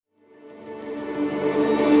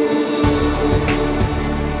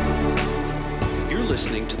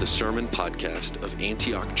sermon podcast of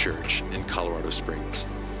Antioch Church in Colorado Springs.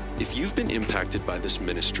 If you've been impacted by this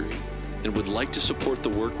ministry and would like to support the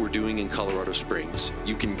work we're doing in Colorado Springs,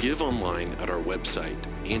 you can give online at our website,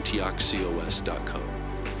 antiochcos.com.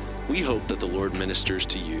 We hope that the Lord ministers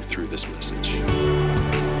to you through this message.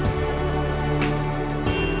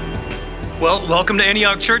 Well, welcome to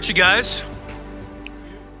Antioch Church, you guys.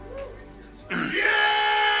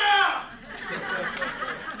 Yeah!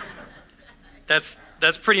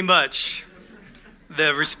 That's pretty much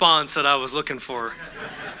the response that I was looking for.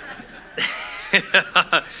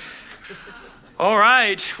 All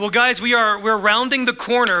right. Well, guys, we're rounding the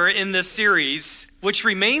corner in this series, which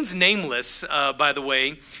remains nameless, by the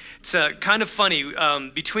way. It's kind of funny.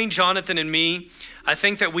 Between Jonathan and me, I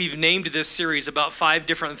think that we've named this series about 5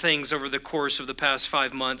 different things over the course of the past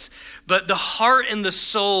 5 months. But the heart and the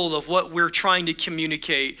soul of what we're trying to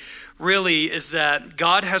communicate really is that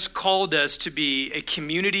God has called us to be a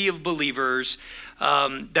community of believers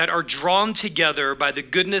that are drawn together by the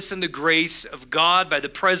goodness and the grace of God, by the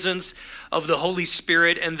presence of the Holy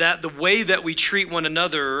Spirit, and that the way that we treat one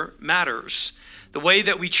another matters. The way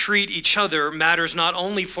that we treat each other matters not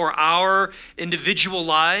only for our individual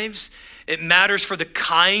lives, it matters for the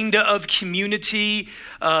kind of community,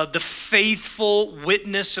 the faithful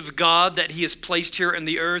witness of God that He has placed here in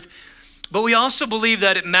the earth. But we also believe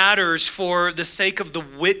that it matters for the sake of the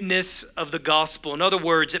witness of the gospel. In other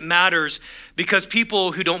words, it matters because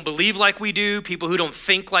people who don't believe like we do, people who don't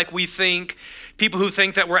think like we think, people who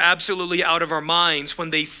think that we're absolutely out of our minds,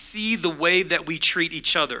 when they see the way that we treat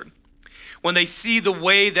each other, when they see the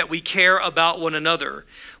way that we care about one another,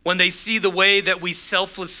 when they see the way that we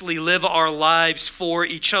selflessly live our lives for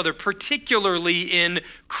each other, particularly in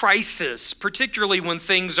crisis, particularly when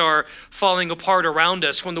things are falling apart around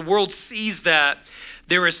us, when the world sees that,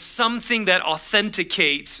 there is something that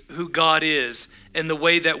authenticates who God is in the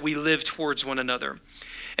way that we live towards one another.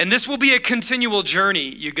 And this will be a continual journey,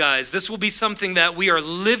 you guys. This will be something that we are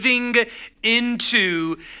living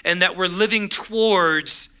into and that we're living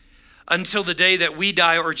towards until the day that we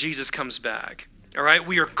die or Jesus comes back. All right,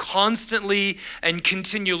 we are constantly and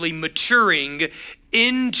continually maturing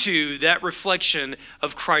into that reflection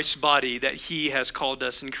of Christ's body that He has called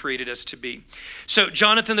us and created us to be. So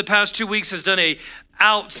Jonathan, the past 2 weeks, has done an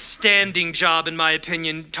outstanding job, in my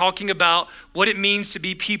opinion, talking about what it means to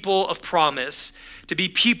be people of promise, to be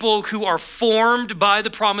people who are formed by the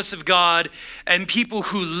promise of God and people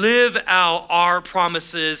who live out our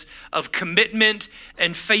promises of commitment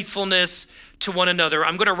and faithfulness to one another.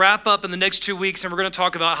 I'm going to wrap up in the next 2 weeks and we're going to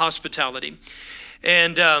talk about hospitality.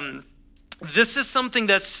 And this is something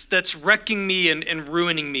that's wrecking me and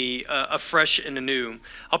ruining me afresh and anew.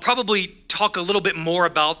 I'll probably talk a little bit more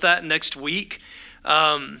about that next week.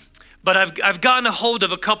 But I've gotten a hold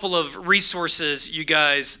of a couple of resources, you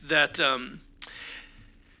guys, that,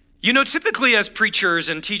 typically as preachers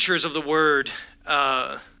and teachers of the word,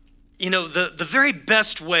 the very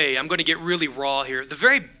best way, I'm going to get really raw here, the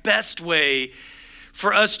very best way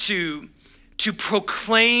for us to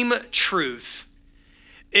proclaim truth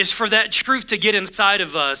is for that truth to get inside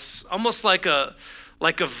of us, almost like a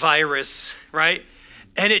virus, right?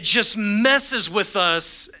 And it just messes with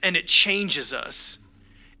us and it changes us.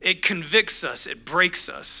 It convicts us, it breaks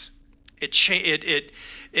us,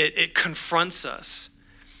 it confronts us.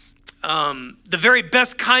 The very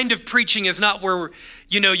best kind of preaching is not where,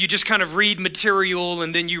 you just kind of read material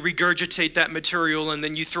and then you regurgitate that material and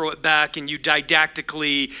then you throw it back and you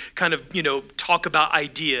didactically kind of, talk about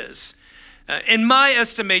ideas. In my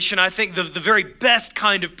estimation, I think the very best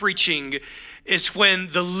kind of preaching is when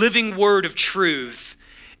the living word of truth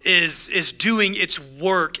is doing its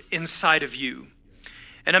work inside of you.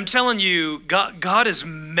 And I'm telling you, God is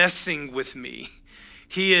messing with me.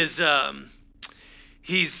 He is...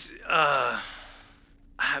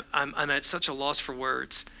 I'm at such a loss for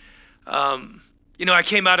words. I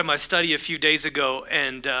came out of my study a few days ago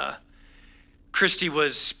and Christy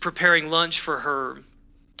was preparing lunch for her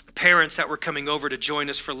parents that were coming over to join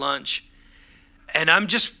us for lunch. And I'm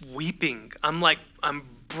just weeping. I'm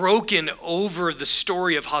broken over the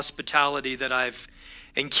story of hospitality that I've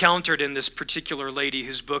encountered in this particular lady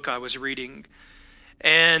whose book I was reading.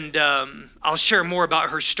 And I'll share more about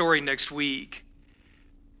her story next week.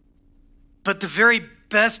 But the very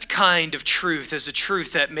best kind of truth is a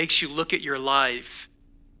truth that makes you look at your life.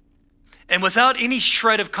 And without any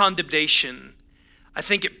shred of condemnation, I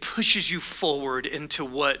think it pushes you forward into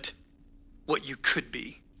what you could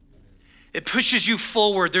be. It pushes you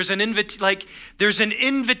forward. There's an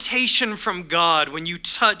invitation from God when you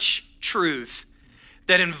touch truth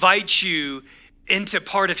that invites you into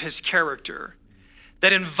part of His character.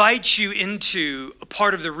 that invites you into a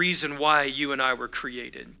part of the reason why you and I were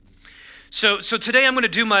created. So today I'm going to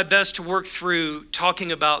do my best to work through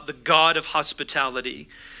talking about the God of hospitality.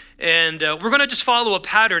 And we're going to just follow a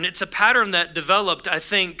pattern. It's a pattern that developed, I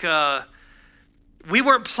think, we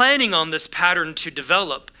weren't planning on this pattern to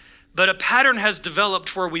develop, but a pattern has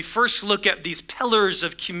developed where we first look at these pillars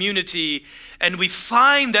of community, and we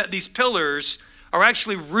find that these pillars are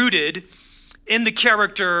actually rooted in the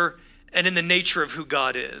character and in the nature of who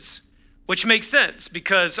God is, which makes sense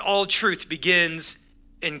because all truth begins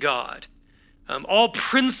in God. All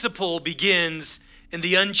principle begins in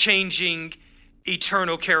the unchanging,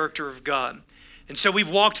 eternal character of God. And so we've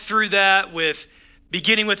walked through that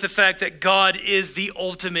beginning with the fact that God is the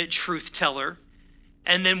ultimate truth teller.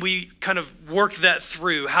 And then we kind of work that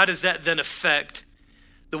through. How does that then affect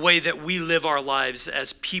the way that we live our lives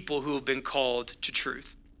as people who have been called to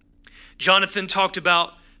truth? Jonathan talked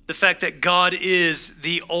about the fact that God is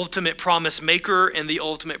the ultimate promise maker and the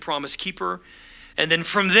ultimate promise keeper. And then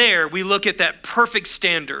from there, we look at that perfect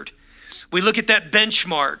standard. We look at that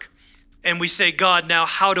benchmark and we say, God, now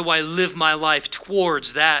how do I live my life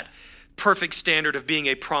towards that perfect standard of being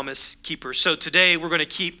a promise keeper? So today we're going to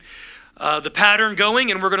keep the pattern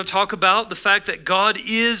going, and we're going to talk about the fact that God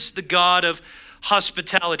is the God of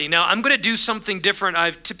hospitality. Now, I'm going to do something different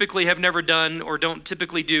I typically have never done or don't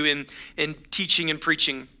typically do in teaching and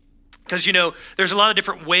preaching. Because, there's a lot of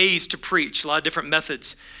different ways to preach, a lot of different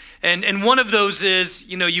methods. And one of those is,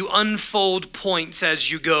 you unfold points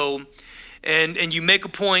as you go. And you make a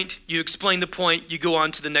point, you explain the point, you go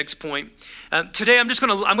on to the next point. Today, I'm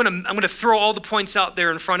going to throw all the points out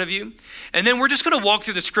there in front of you, and then we're just going to walk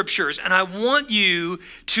through the scriptures. And I want you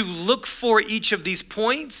to look for each of these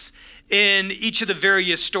points in each of the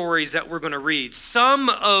various stories that we're going to read. Some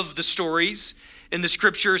of the stories in the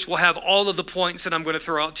scriptures will have all of the points that I'm going to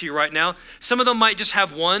throw out to you right now. Some of them might just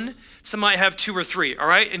have one, some might have two or three. All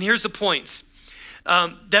right, and here's the points.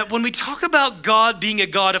 That when we talk about God being a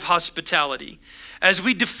God of hospitality, as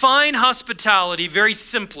we define hospitality very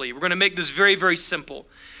simply, we're going to make this very, very simple.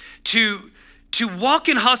 To walk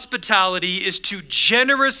in hospitality is to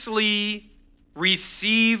generously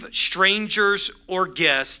receive strangers or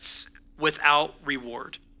guests without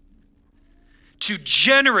reward. To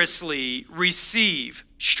generously receive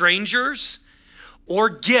strangers or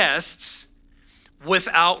guests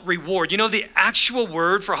without reward. The actual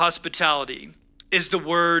word for hospitality is the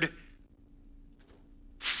word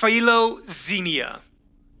philoxenia.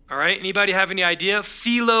 All right, anybody have any idea?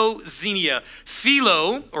 Philoxenia.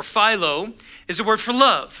 Philo or philo is the word for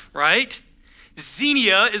love, right?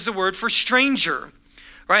 Xenia is the word for stranger,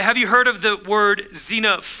 right? Have you heard of the word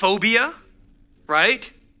xenophobia,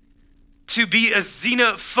 right? To be a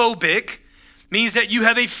xenophobic means that you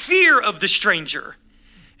have a fear of the stranger.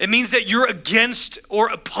 It means that you're against or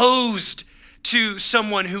opposed to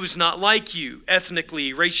someone who is not like you,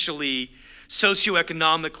 ethnically, racially,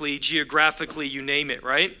 socioeconomically, geographically, you name it,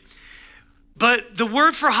 right? But the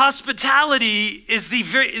word for hospitality is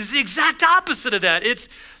the exact opposite of that. It's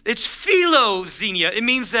philoxenia. It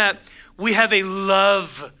means that we have a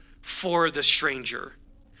love for the stranger,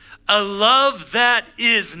 a love that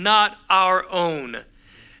is not our own.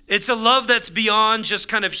 It's a love that's beyond just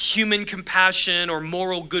kind of human compassion or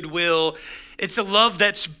moral goodwill. It's a love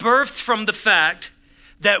that's birthed from the fact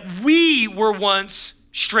that we were once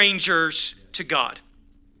strangers to God,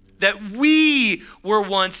 that we were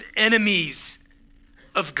once enemies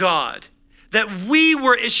of God, that we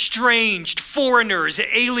were estranged, foreigners,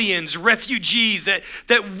 aliens, refugees,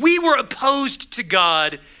 that we were opposed to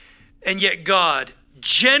God, and yet God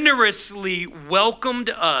generously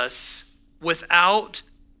welcomed us without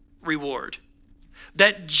reward.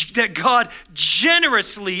 That God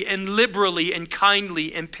generously and liberally and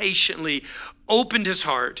kindly and patiently opened his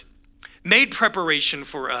heart, made preparation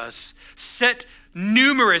for us, set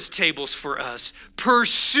numerous tables for us,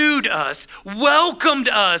 pursued us, welcomed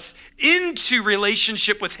us into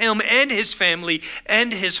relationship with him and his family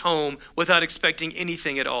and his home without expecting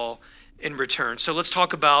anything at all in return. So let's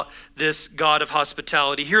talk about this God of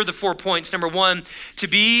hospitality. Here are the 4 points. Number one, to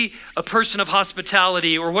be a person of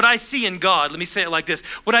hospitality, or what I see in God, let me say it like this.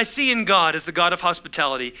 What I see in God as the God of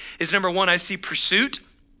hospitality is, number one, I see pursuit.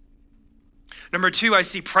 Number two, I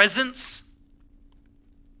see presence.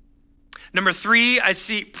 Number three, I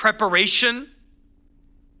see preparation.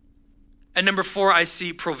 And number four, I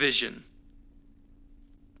see provision.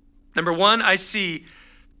 Number one, I see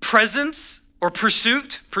presence or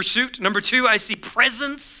pursuit. Number two, I see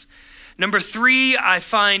presence. Number three, I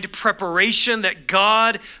find preparation, that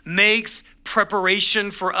God makes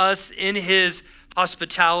preparation for us in his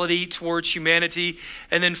hospitality towards humanity.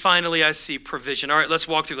 And then finally, I see provision. All right, let's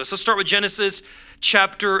walk through this. Let's start with Genesis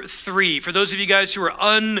chapter 3. For those of you guys who are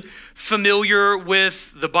unfamiliar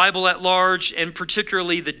with the Bible at large, and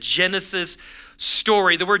particularly the Genesis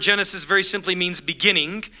story, the word Genesis very simply means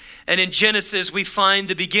beginning. And in Genesis, we find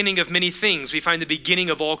the beginning of many things. We find the beginning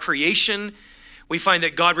of all creation. We find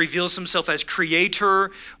that God reveals himself as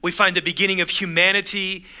creator. We find the beginning of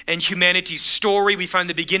humanity and humanity's story. We find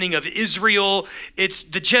the beginning of Israel. It's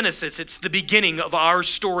the Genesis. It's the beginning of our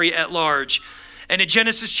story at large. And in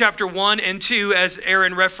Genesis chapter 1 and 2, as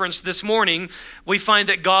Aaron referenced this morning, we find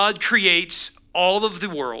that God creates all of the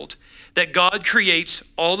world, that God creates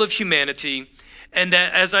all of humanity, and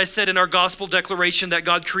that, as I said in our gospel declaration, that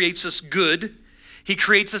God creates us good. He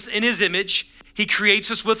creates us in his image. He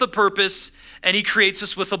creates us with a purpose, and he creates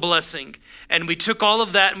us with a blessing. And we took all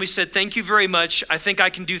of that and we said, thank you very much. I think I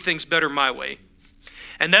can do things better my way.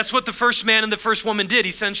 And that's what the first man and the first woman did.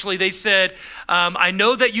 Essentially, they said, I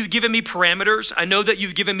know that you've given me parameters. I know that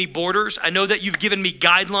you've given me borders. I know that you've given me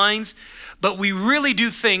guidelines. But we really do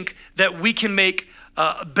think that we can make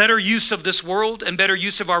better use of this world and better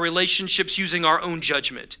use of our relationships using our own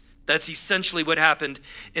judgment. That's essentially what happened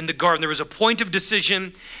in the garden. There was a point of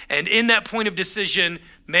decision, and in that point of decision,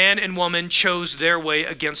 man and woman chose their way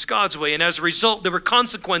against God's way. And as a result, there were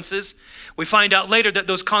consequences. We find out later that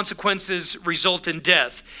those consequences result in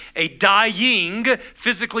death, a dying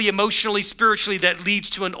physically, emotionally, spiritually, that leads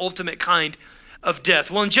to an ultimate kind of death.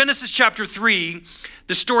 Well, in Genesis chapter 3,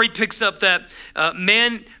 the story picks up that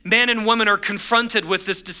man and woman are confronted with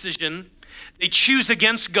this decision. They choose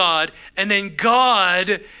against God, and then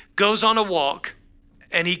God goes on a walk,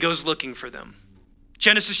 and he goes looking for them.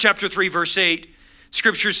 Genesis chapter 3, verse 8,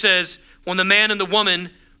 scripture says, when the man and the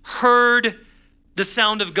woman heard the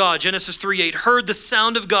sound of God, Genesis 3:8, heard the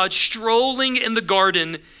sound of God strolling in the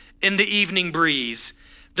garden in the evening breeze,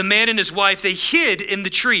 the man and his wife, they hid in the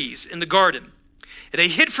trees in the garden. And they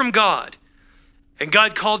hid from God. And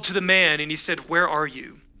God called to the man, and he said, where are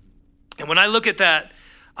you? And when I look at that,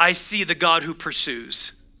 I see the God who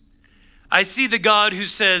pursues. I see the God who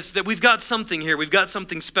says that we've got something here. We've got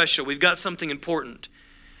something special. We've got something important.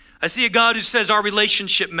 I see a God who says our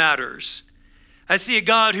relationship matters. I see a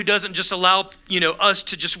God who doesn't just allow, us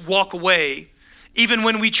to just walk away, even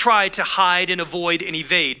when we try to hide and avoid and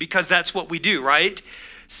evade, because that's what we do, right?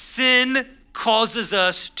 Sin causes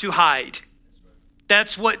us to hide.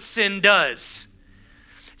 That's what sin does.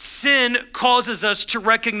 Sin causes us to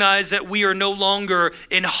recognize that we are no longer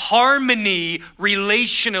in harmony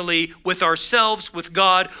relationally with ourselves, with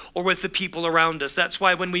God, or with the people around us. That's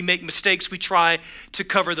why when we make mistakes, we try to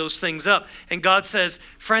cover those things up. And God says,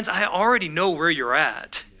 friends, I already know where you're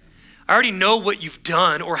at. I already know what you've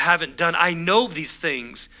done or haven't done. I know these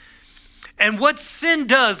things. And what sin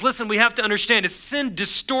does, listen, we have to understand, is sin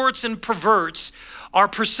distorts and perverts our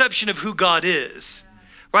perception of who God is.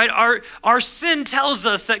 Right? Our sin tells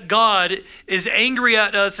us that God is angry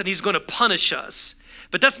at us and he's going to punish us.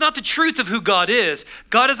 But that's not the truth of who God is.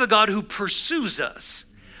 God is a God who pursues us.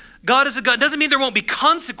 God is a God, it doesn't mean there won't be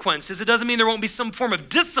consequences. It doesn't mean there won't be some form of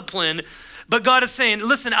discipline. But God is saying,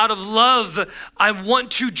 listen, out of love, I want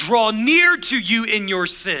to draw near to you in your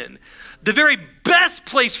sin. The very best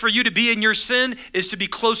place for you to be in your sin is to be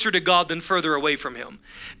closer to God than further away from him.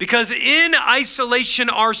 Because in isolation,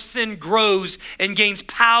 our sin grows and gains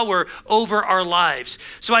power over our lives.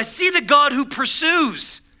 So I see the God who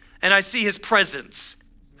pursues, and I see his presence.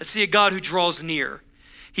 I see a God who draws near.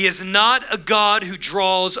 He is not a God who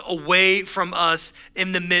draws away from us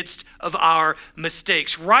in the midst of our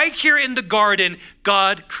mistakes. Right here in the garden,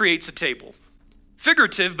 God creates a table.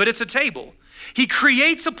 Figurative, but it's a table. He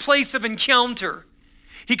creates a place of encounter.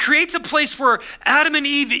 He creates a place where Adam and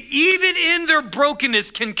Eve, even in their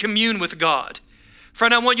brokenness, can commune with God.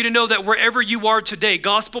 Friend, I want you to know that wherever you are today,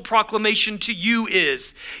 gospel proclamation to you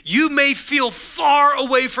is, you may feel far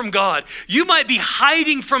away from God. You might be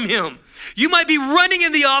hiding from him. You might be running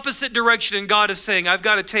in the opposite direction, and God is saying, I've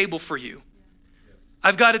got a table for you.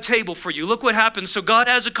 I've got a table for you. Look what happens. So God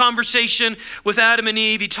has a conversation with Adam and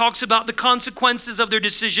Eve. He talks about the consequences of their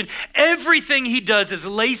decision. Everything he does is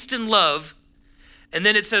laced in love. And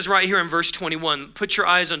then it says right here in verse 21, put your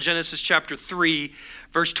eyes on Genesis chapter 3,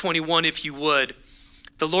 verse 21, if you would.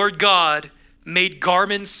 The Lord God made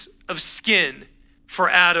garments of skin for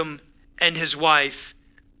Adam and his wife,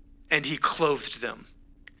 and he clothed them.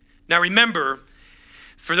 Now remember,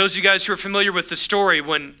 for those of you guys who are familiar with the story,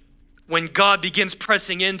 when God begins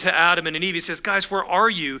pressing into Adam and Eve, he says, guys, where are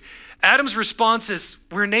you? Adam's response is,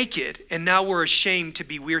 we're naked, and now we're ashamed to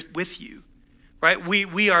be with you, right?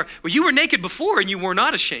 You were naked before, and you were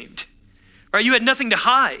not ashamed, right? You had nothing to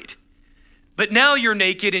hide. But now you're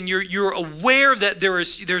naked and you're aware that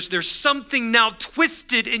there's something now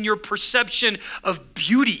twisted in your perception of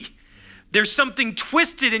beauty. There's something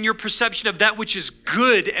twisted in your perception of that which is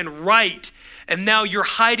good and right. And now you're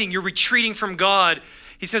hiding, you're retreating from God.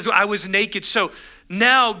 He says, I was naked. So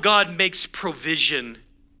now God makes provision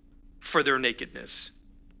for their nakedness.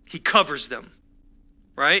 He covers them,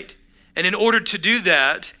 right? And in order to do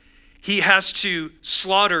that, he has to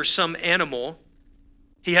slaughter some animal.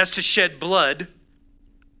 He has to shed blood,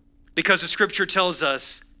 because the scripture tells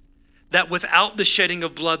us that without the shedding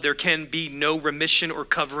of blood, there can be no remission or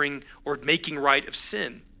covering or making right of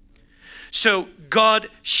sin. So God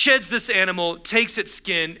sheds this animal, takes its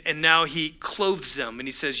skin, and now he clothes them. And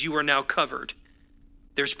he says, you are now covered.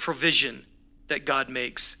 There's provision that God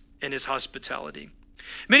makes in his hospitality.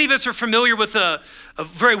 Many of us are familiar with a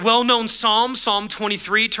very well-known psalm, Psalm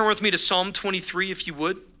 23. Turn with me to Psalm 23, if you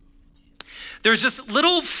would. There's this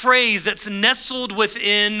little phrase that's nestled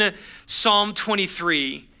within Psalm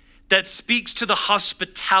 23 that speaks to the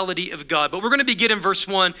hospitality of God. But we're going to begin in verse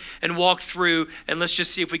 1 and walk through, and let's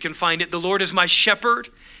just see if we can find it. The Lord is my shepherd.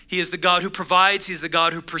 He is the God who provides. He's the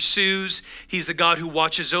God who pursues. He's the God who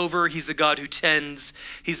watches over. He's the God who tends.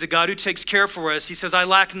 He's the God who takes care for us. He says, I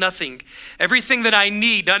lack nothing. Everything that I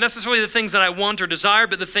need, not necessarily the things that I want or desire,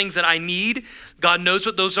 but the things that I need, God knows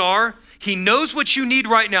what those are. He knows what you need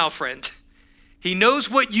right now, friend. He knows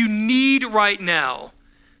what you need right now.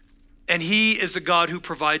 And he is a God who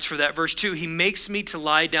provides for that. Verse 2, he makes me to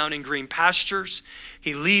lie down in green pastures.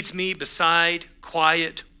 He leads me beside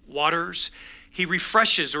quiet waters. He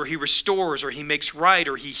refreshes, or he restores, or he makes right,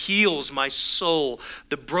 or he heals my soul.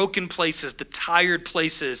 The broken places, the tired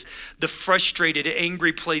places, the frustrated,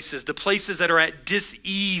 angry places, the places that are at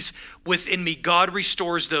dis-ease within me. God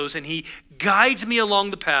restores those, and he guides me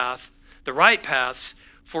along the path, the right paths,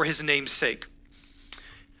 for his name's sake.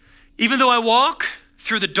 Even though I walk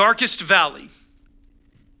through the darkest valley.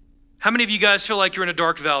 How many of you guys feel like you're in a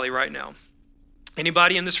dark valley right now?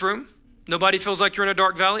 Anybody in this room? Nobody feels like you're in a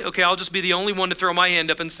dark valley? Okay, I'll just be the only one to throw my hand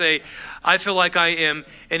up and say, I feel like I am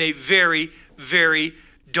in a very, very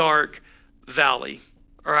dark valley,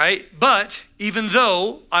 all right? But even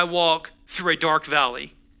though I walk through a dark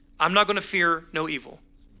valley, I'm not gonna fear no evil,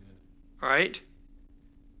 all right?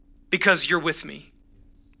 Because you're with me.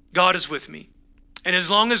 God is with me. And as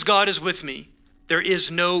long as God is with me, there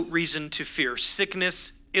is no reason to fear.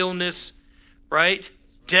 Sickness, illness, right?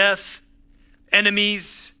 Death,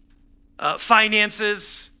 enemies,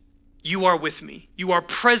 finances, you are with me. You are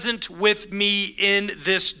present with me in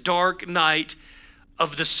this dark night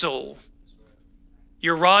of the soul.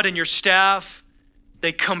 Your rod and your staff,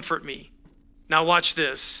 they comfort me. Now watch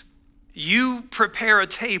this. You prepare a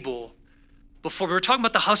table before. We're talking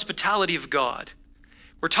about the hospitality of God.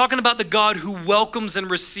 We're talking about the God who welcomes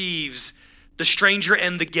and receives the stranger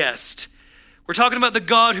and the guest. We're talking about the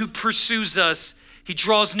God who pursues us. He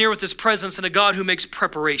draws near with his presence, and a God who makes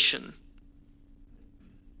preparation.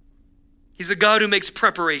 He's a God who makes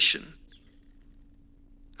preparation.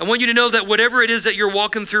 I want you to know that whatever it is that you're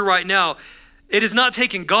walking through right now, it is not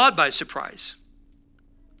taking God by surprise.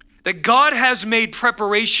 That God has made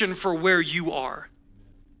preparation for where you are.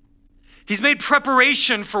 He's made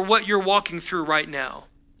preparation for what you're walking through right now.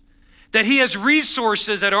 That he has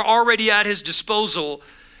resources that are already at his disposal,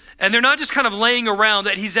 and they're not just kind of laying around,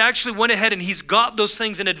 that he's actually went ahead and he's got those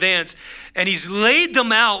things in advance and he's laid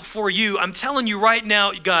them out for you. I'm telling you right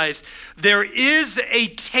now, guys, there is a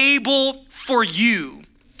table for you.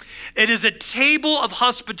 It is a table of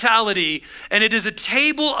hospitality, and it is a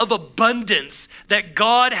table of abundance that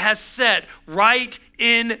God has set right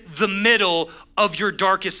in the middle of your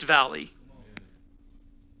darkest valley.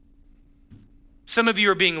 Some of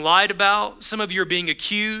you are being lied about. Some of you are being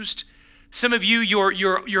accused. Some of you,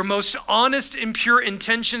 your most honest and pure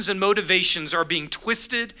intentions and motivations are being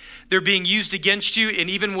twisted. They're being used against you. And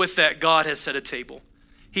even with that, God has set a table.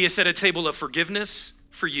 He has set a table of forgiveness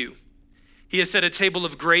for you. He has set a table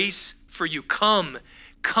of grace for you. Come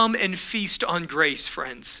and feast on grace,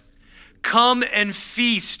 friends. Come and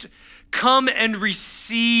feast. Come and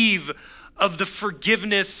receive of the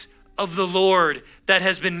forgiveness of the Lord that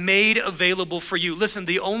has been made available for you. Listen,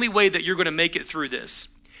 the only way that you're going to make it through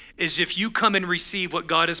this is if you come and receive what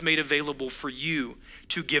God has made available for you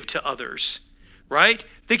to give to others, right?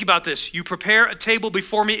 Think about this. You prepare a table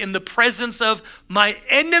before me in the presence of my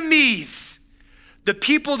enemies, the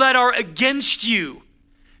people that are against you.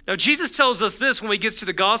 Now, Jesus tells us this when he gets to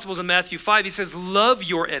the Gospels in Matthew 5. He says, love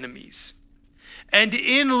your enemies. And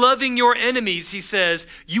in loving your enemies, he says,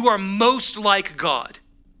 you are most like God.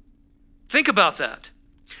 Think about that.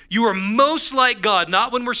 You are most like God,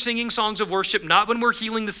 not when we're singing songs of worship, not when we're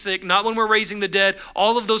healing the sick, not when we're raising the dead.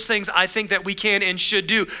 All of those things I think that we can and should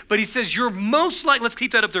do. But he says, you're most like, let's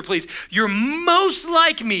keep that up there, please. You're most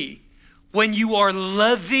like me when you are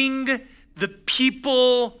loving the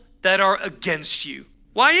people that are against you.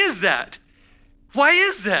 Why is that? Why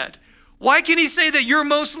is that? Why can he say that you're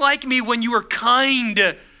most like me when you are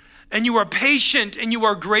kind and you are patient and you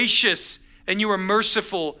are gracious and you are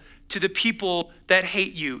merciful to the people that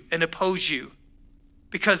hate you and oppose you?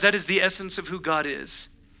 Because that is the essence of who God is.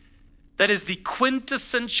 That is the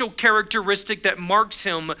quintessential characteristic that marks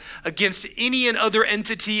him against any and other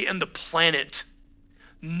entity in the planet.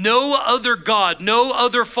 No other God, no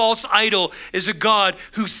other false idol is a God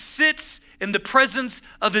who sits in the presence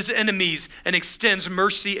of his enemies and extends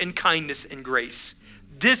mercy and kindness and grace.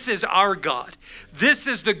 This is our God. This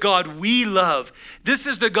is the God we love. This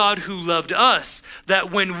is the God who loved us,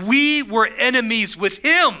 that when we were enemies with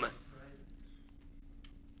him.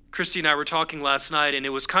 Christy and I were talking last night, and it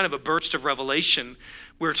was kind of a burst of revelation.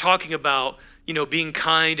 We were talking about, being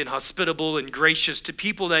kind and hospitable and gracious to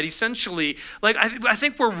people that essentially, I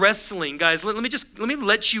think we're wrestling, guys. Let me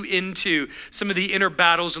let you into some of the inner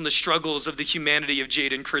battles and the struggles of the humanity of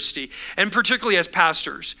Jade and Christy, and particularly as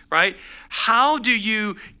pastors, right? How do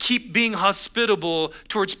you keep being hospitable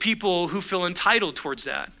towards people who feel entitled towards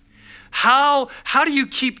that? How do you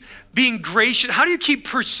keep being gracious? How do you keep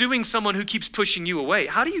pursuing someone who keeps pushing you away?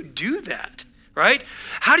 How do you do that? Right?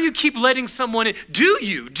 How do you keep letting someone in? Do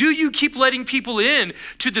you keep letting people in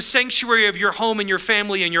to the sanctuary of your home and your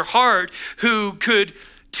family and your heart who could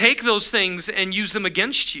take those things and use them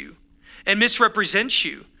against you and misrepresent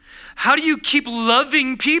you? How do you keep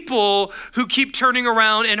loving people who keep turning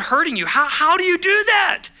around and hurting you? How do you do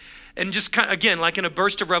that? And just kind of, again, like in a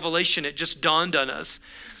burst of revelation, it just dawned on us.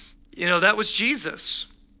 That was Jesus.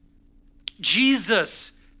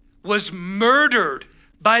 Jesus was murdered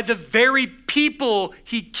by the very people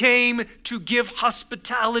he came to give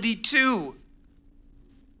hospitality to.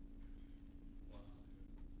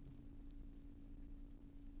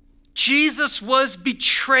 Jesus was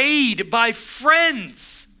betrayed by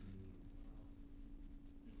friends.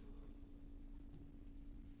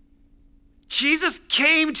 Jesus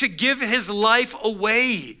came to give his life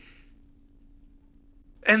away.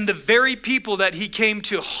 And the very people that he came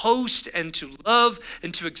to host and to love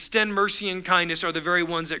and to extend mercy and kindness are the very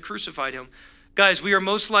ones that crucified him. Guys, we are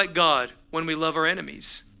most like God when we love our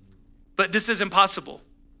enemies. But this is impossible.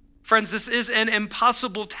 Friends, this is an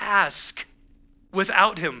impossible task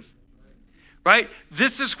without him, right?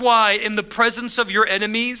 This is why in the presence of your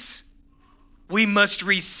enemies, we must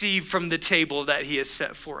receive from the table that he has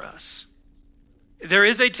set for us. There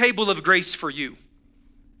is a table of grace for you.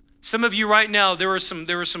 Some of you right now, there are some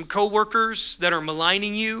coworkers that are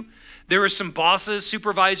maligning you. There are some bosses,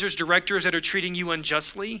 supervisors, directors that are treating you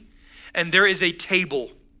unjustly. And there is a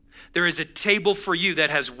table. There is a table for you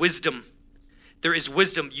that has wisdom. There is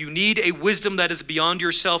wisdom. You need a wisdom that is beyond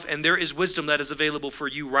yourself, and there is wisdom that is available for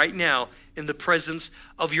you right now in the presence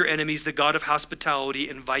of your enemies. The God of hospitality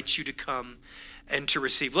invites you to come and to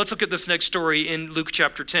receive. Let's look at this next story in Luke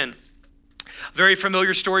chapter 10. Very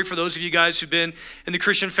familiar story for those of you guys who've been in the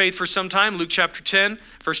Christian faith for some time. Luke chapter 10,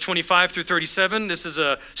 verse 25 through 37. This is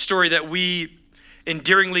a story that we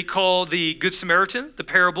endearingly call the Good Samaritan, the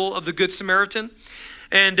parable of the Good Samaritan.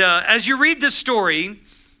 And as you read this story,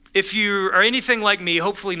 if you are anything like me,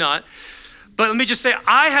 hopefully not, but let me just say,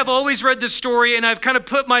 I have always read this story and I've kind of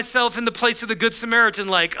put myself in the place of the Good Samaritan,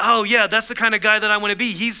 like, oh yeah, that's the kind of guy that I want to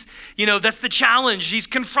be. He's, that's the challenge. He's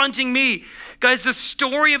confronting me. Guys, the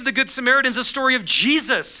story of the Good Samaritan is a story of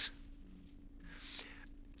Jesus.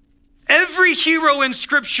 Every hero in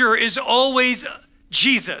Scripture is always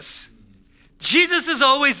Jesus. Jesus is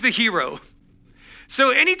always the hero.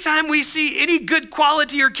 So anytime we see any good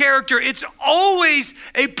quality or character, it's always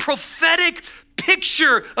a prophetic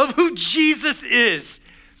picture of who Jesus is.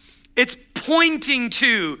 It's pointing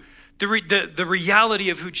to the reality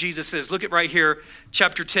of who Jesus is. Look at right here,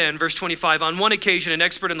 chapter 10, verse 25. On one occasion, an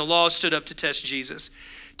expert in the law stood up to test Jesus.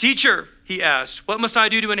 Teacher, he asked, what must I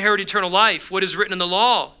do to inherit eternal life? What is written in the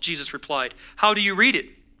law? Jesus replied, how do you read it?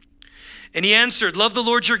 And he answered, love the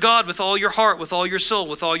Lord your God with all your heart, with all your soul,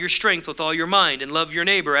 with all your strength, with all your mind, and love your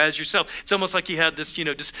neighbor as yourself. It's almost like he had this,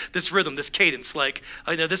 this rhythm, this cadence, like,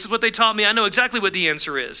 I know this is what they taught me. I know exactly what the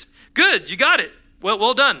answer is. Good, you got it.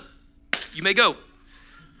 Well done. You may go,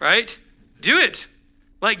 right? Do it.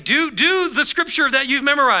 Like do the scripture that you've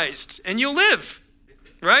memorized and you'll live,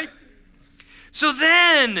 right? So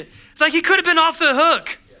then, like he could have been off the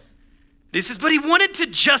hook. He says, but he wanted to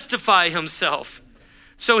justify himself.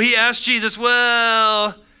 So he asked Jesus,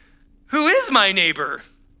 well, who is my neighbor?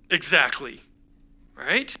 exactly,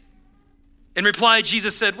 right? In reply,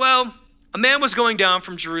 Jesus said, well, a man was going down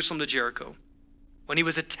from Jerusalem to Jericho when he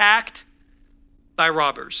was attacked by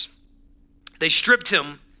robbers. They stripped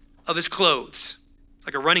him of his clothes.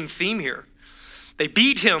 Like a running theme here. They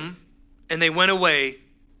beat him and they went away,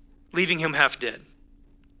 leaving him half dead.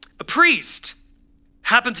 A priest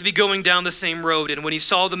happened to be going down the same road, and when he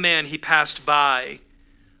saw the man, he passed by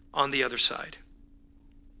on the other side.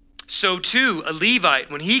 So too, a Levite,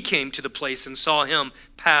 when he came to the place and saw him,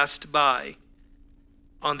 passed by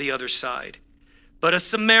on the other side. But a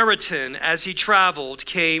Samaritan, as he traveled,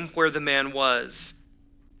 came where the man was.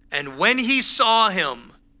 And when he saw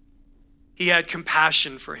him, he had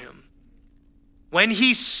compassion for him. When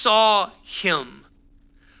he saw him,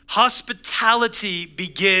 hospitality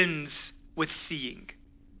begins with seeing.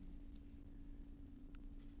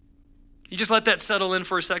 You just let that settle in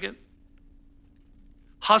for a second?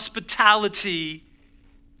 Hospitality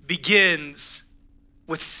begins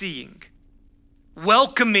with seeing.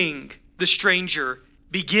 Welcoming the stranger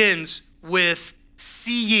begins with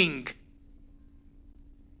seeing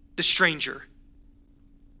the stranger.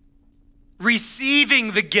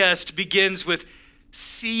 Receiving the guest begins with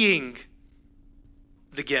seeing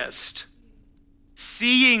the guest.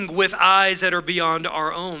 Seeing with eyes that are beyond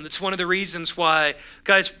our own. That's one of the reasons why,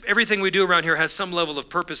 guys, everything we do around here has some level of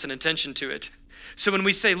purpose and intention to it. So when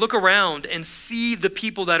we say, look around and see the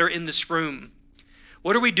people that are in this room,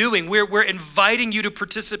 what are we doing? We're inviting you to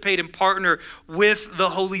participate and partner with the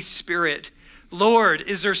Holy Spirit. Lord,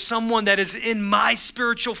 is there someone that is in my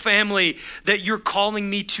spiritual family that you're calling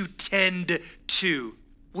me to tend to?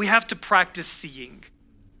 We have to practice seeing.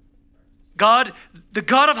 God, the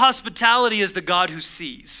God of hospitality is the God who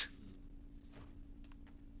sees.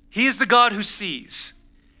 He is the God who sees.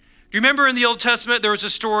 Do you remember in the Old Testament, there was a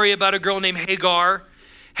story about a girl named Hagar?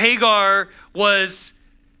 Hagar was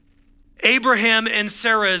Abraham and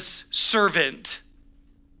Sarah's servant.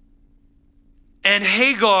 And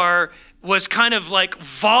Hagar was kind of like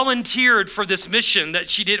volunteered for this mission that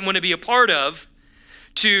she didn't want to be a part of,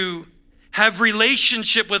 to have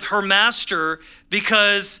relationship with her master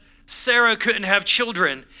because Sarah couldn't have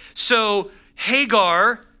children. So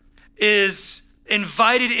Hagar is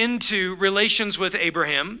invited into relations with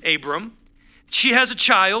Abram. She has a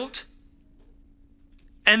child.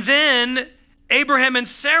 And then Abraham and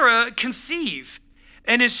Sarah conceive.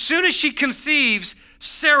 And as soon as she conceives,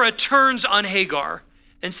 Sarah turns on Hagar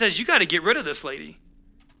and says, you got to get rid of this lady.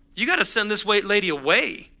 You got to send this lady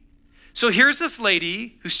away. So here's this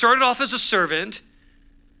lady who started off as a servant,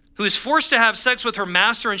 who is forced to have sex with her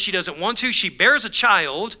master and she doesn't want to. She bears a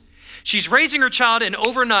child. She's raising her child, and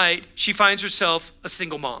overnight she finds herself a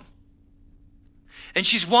single mom. And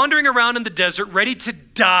she's wandering around in the desert ready to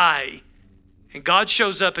die. And God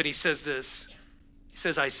shows up and he says this. He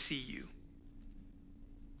says, I see you.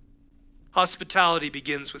 Hospitality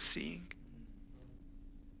begins with seeing.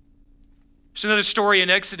 There's another story in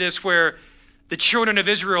Exodus where the children of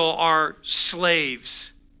Israel are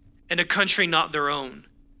slaves in a country not their own.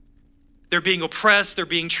 They're being oppressed, they're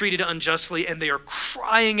being treated unjustly, and they are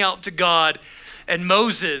crying out to God. And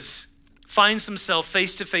Moses finds himself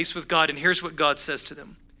face to face with God, and here's what God says to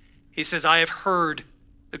them. He says, I have heard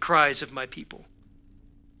the cries of my people.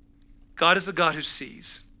 God is the God who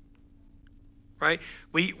sees, right?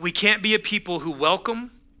 We can't be a people who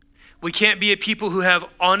welcome. We can't be a people who have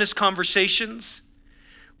honest conversations.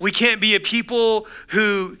 We can't be a people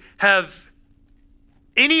who have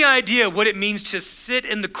any idea what it means to sit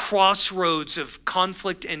in the crossroads of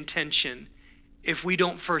conflict and tension if we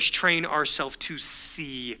don't first train ourselves to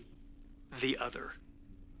see the other.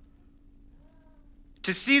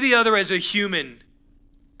 To see the other as a human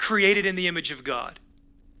created in the image of God.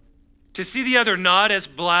 To see the other not as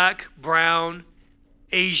black, brown,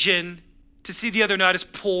 Asian. To see the other not as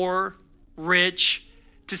poor, rich.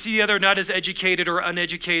 To see the other not as educated or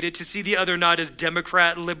uneducated. To see the other not as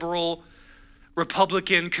Democrat, liberal,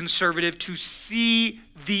 Republican, conservative. To see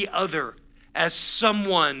the other as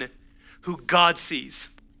someone who God sees.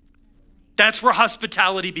 That's where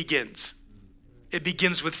hospitality begins. It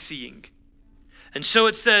begins with seeing. And so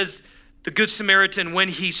it says, the Good Samaritan, when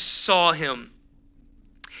he saw him,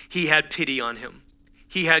 he had pity on him.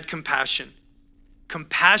 He had compassion.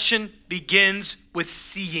 Compassion begins with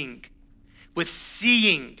seeing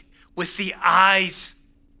with the eyes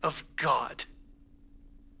of God.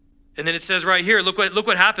 And then it says right here, look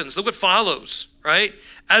what happens. Look what follows, right?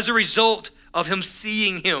 As a result of him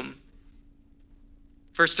seeing him.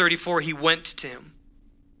 Verse 34, he went to him.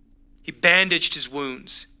 He bandaged his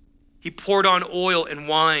wounds. He poured on oil and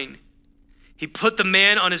wine. He put the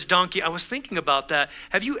man on his donkey. I was thinking about that.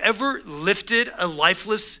 Have you ever lifted a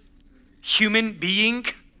lifeless human being?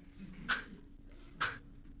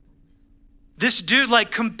 This dude,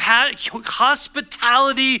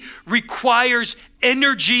 hospitality requires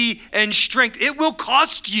energy and strength. It will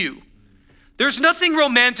cost you. There's nothing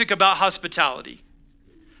romantic about hospitality.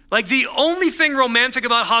 Like, the only thing romantic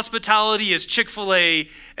about hospitality is Chick-fil-A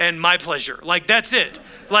and My Pleasure. Like, that's it.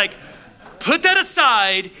 Like, put that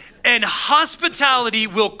aside, and hospitality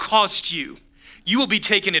will cost you. You will be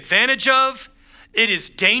taken advantage of. It is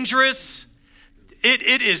dangerous.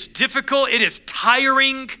 It is difficult. It is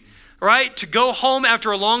tiring, right? To go home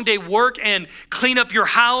after a long day work and clean up your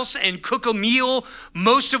house and cook a meal,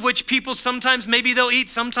 most of which people sometimes maybe they'll eat,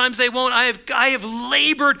 sometimes they won't. I have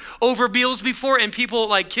labored over meals before, and people,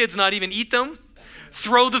 like kids, not even eat them,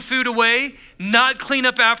 throw the food away, not clean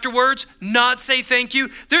up afterwards, not say thank you.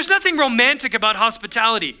 There's nothing romantic about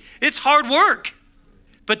hospitality. It's hard work,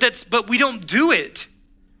 but we don't do it.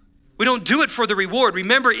 We don't do it for the reward.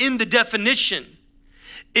 Remember, in the definition,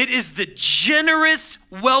 it is the generous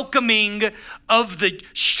welcoming of the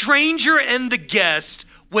stranger and the guest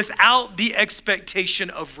without the expectation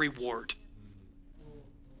of reward.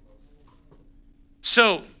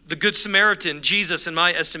 So, the Good Samaritan, Jesus, in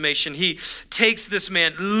my estimation, he takes this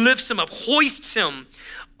man, lifts him up, hoists him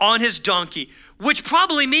on his donkey, which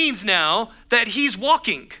probably means now that he's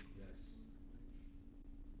walking.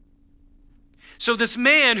 So this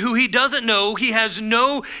man who he doesn't know, he has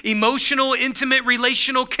no emotional, intimate,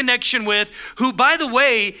 relational connection with, who, by the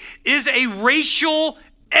way, is a racial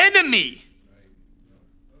enemy.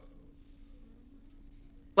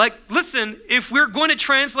 Like, listen, if we're going to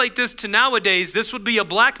translate this to nowadays, this would be a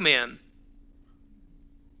black man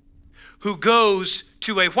who goes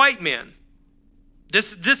to a white man.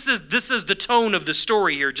 This is the tone of the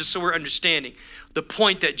story here, just so we're understanding the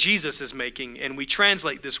point that Jesus is making, and we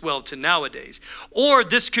translate this well to nowadays. Or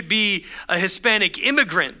this could be a Hispanic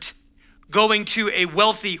immigrant going to a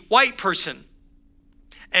wealthy white person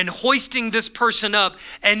and hoisting this person up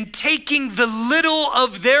and taking the little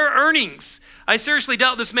of their earnings. I seriously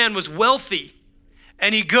doubt this man was wealthy.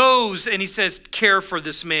 And he goes and he says, care for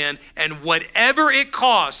this man, and whatever it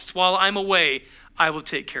costs while I'm away, I will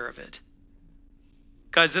take care of it.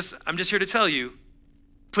 Guys, I'm just here to tell you,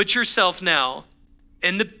 put yourself now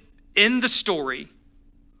in the story.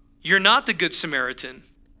 You're not the Good Samaritan.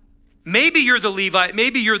 Maybe you're the Levite,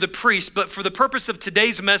 maybe you're the priest, but for the purpose of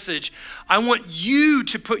today's message, I want you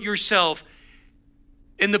to put yourself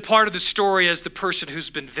in the part of the story as the person who's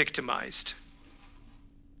been victimized.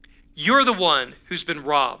 You're the one who's been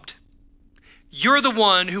robbed. You're the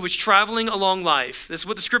one who was traveling along life. This is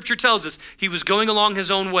what the scripture tells us. He was going along his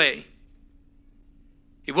own way.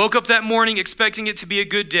 He woke up that morning expecting it to be a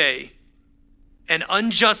good day, and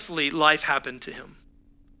unjustly life happened to him.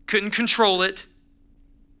 Couldn't control it,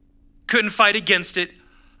 couldn't fight against it.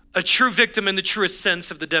 A true victim in the truest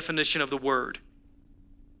sense of the definition of the word.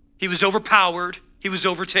 He was overpowered, he was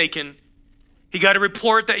overtaken. He got a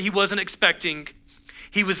report that he wasn't expecting.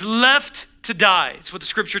 He was left to die. It's what the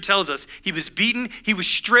scripture tells us. He was beaten, he was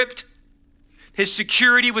stripped. His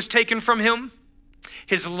security was taken from him.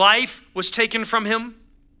 His life was taken from him.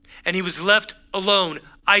 And he was left alone,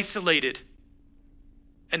 isolated.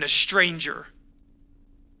 And a stranger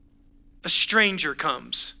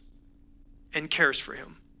comes and cares for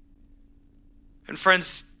him. And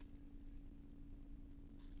friends,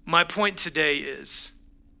 my point today is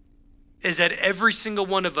that every single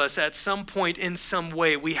one of us at some point in some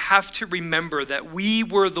way, we have to remember that we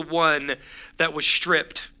were the one that was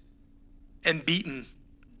stripped and beaten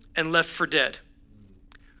and left for dead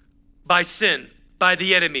by sin, by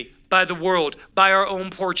the enemy, by the world, by our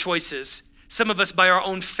own poor choices. Some of us by our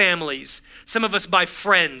own families, some of us by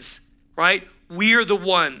friends, right? We are the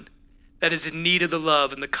one that is in need of the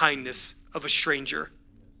love and the kindness of a stranger.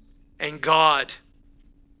 And God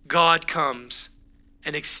comes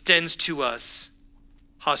and extends to us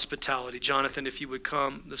hospitality. Jonathan, if you would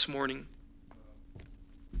come this morning.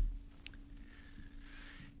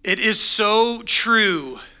 It is so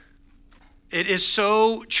true. It is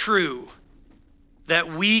so true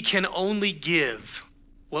that we can only give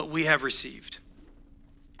what we have received.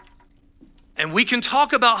 And we can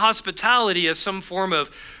talk about hospitality as some form of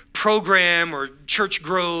program or church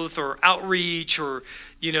growth or outreach or,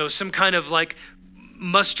 some kind of like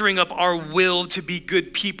mustering up our will to be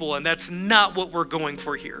good people. And that's not what we're going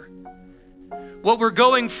for here. What we're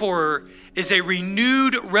going for is a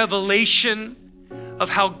renewed revelation of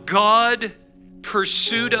how God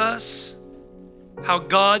pursued us, how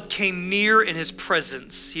God came near in his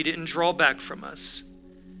presence. He didn't draw back from us.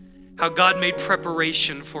 How God made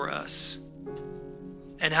preparation for us.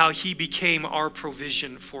 and how he became our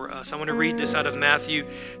provision for us. I want to read this out of Matthew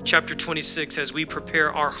chapter 26 as we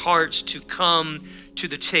prepare our hearts to come to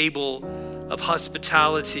the table of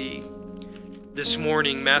hospitality this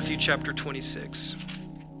morning. Matthew chapter 26.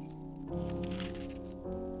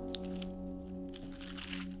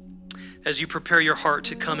 As you prepare your heart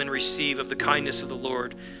to come and receive of the kindness of the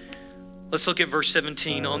Lord, let's look at verse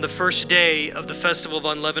 17. On the first day of the festival of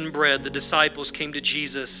unleavened bread, the disciples came to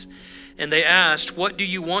Jesus and they asked, "What do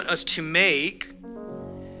you want us to make?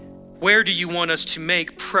 Where do you want us to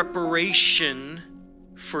make preparation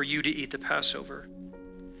for you to eat the Passover?"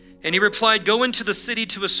 And he replied, "Go into the city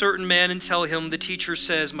to a certain man and tell him, the teacher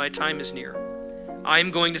says, my time is near. I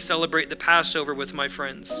am going to celebrate the Passover with my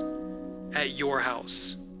friends at your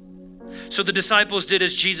house." So the disciples did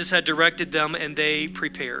as Jesus had directed them, and they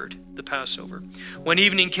prepared the Passover. When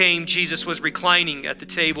evening came, Jesus was reclining at the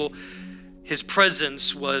table. His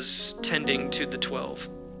presence was tending to the 12.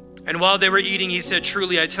 And while they were eating, he said,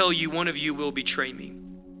 "Truly, I tell you, one of you will betray me."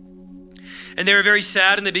 And they were very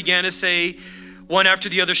sad, and they began to say, one after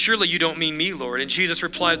the other, "Surely you don't mean me, Lord." And Jesus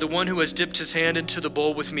replied, "The one who has dipped his hand into the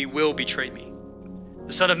bowl with me will betray me.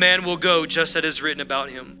 The Son of Man will go just as is written about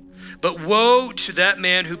him. But woe to that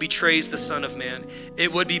man who betrays the Son of Man.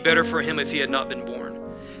 It would be better for him if he had not been born."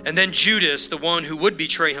 And then Judas, the one who would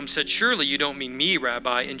betray him, said, "Surely you don't mean me,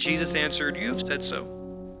 Rabbi." And Jesus answered, "You've said so."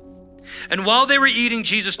 And while they were eating,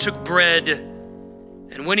 Jesus took bread,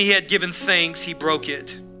 and when he had given thanks, he broke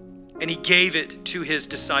it, and he gave it to his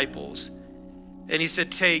disciples. And he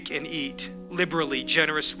said, "Take and eat liberally,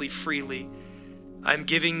 generously, freely. I'm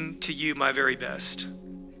giving to you my very best.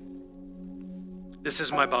 This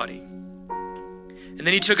is my body." And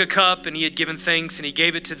then he took a cup, and he had given thanks, and he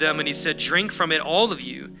gave it to them, and he said, "Drink from it, all of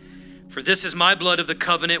you, for this is my blood of the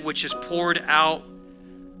covenant, which is poured out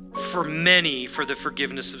for many for the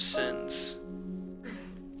forgiveness of sins."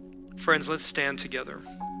 Friends, let's stand together.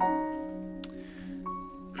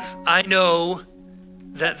 I know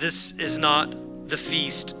that this is not the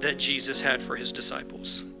feast that Jesus had for his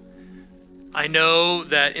disciples. I know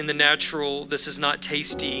that in the natural, this is not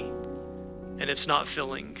tasty and it's not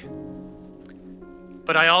filling.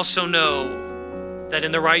 But I also know that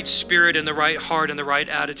in the right spirit, in the right heart, and the right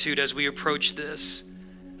attitude as we approach this,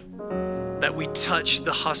 that we touch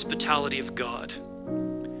the hospitality of God.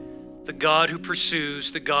 The God who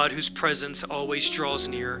pursues, the God whose presence always draws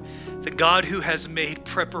near, the God who has made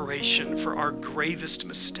preparation for our gravest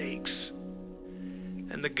mistakes,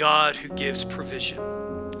 and the God who gives provision.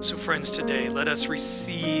 So friends, today, let us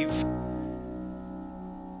receive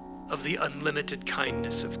of the unlimited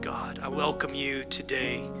kindness of God. I welcome you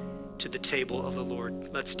today to the table of the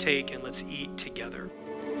Lord. Let's take and let's eat together.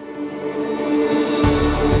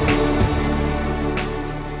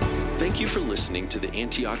 Thank you for listening to the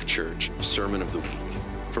Antioch Church Sermon of the Week.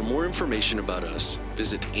 For more information about us,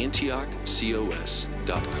 visit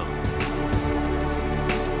antiochcos.com.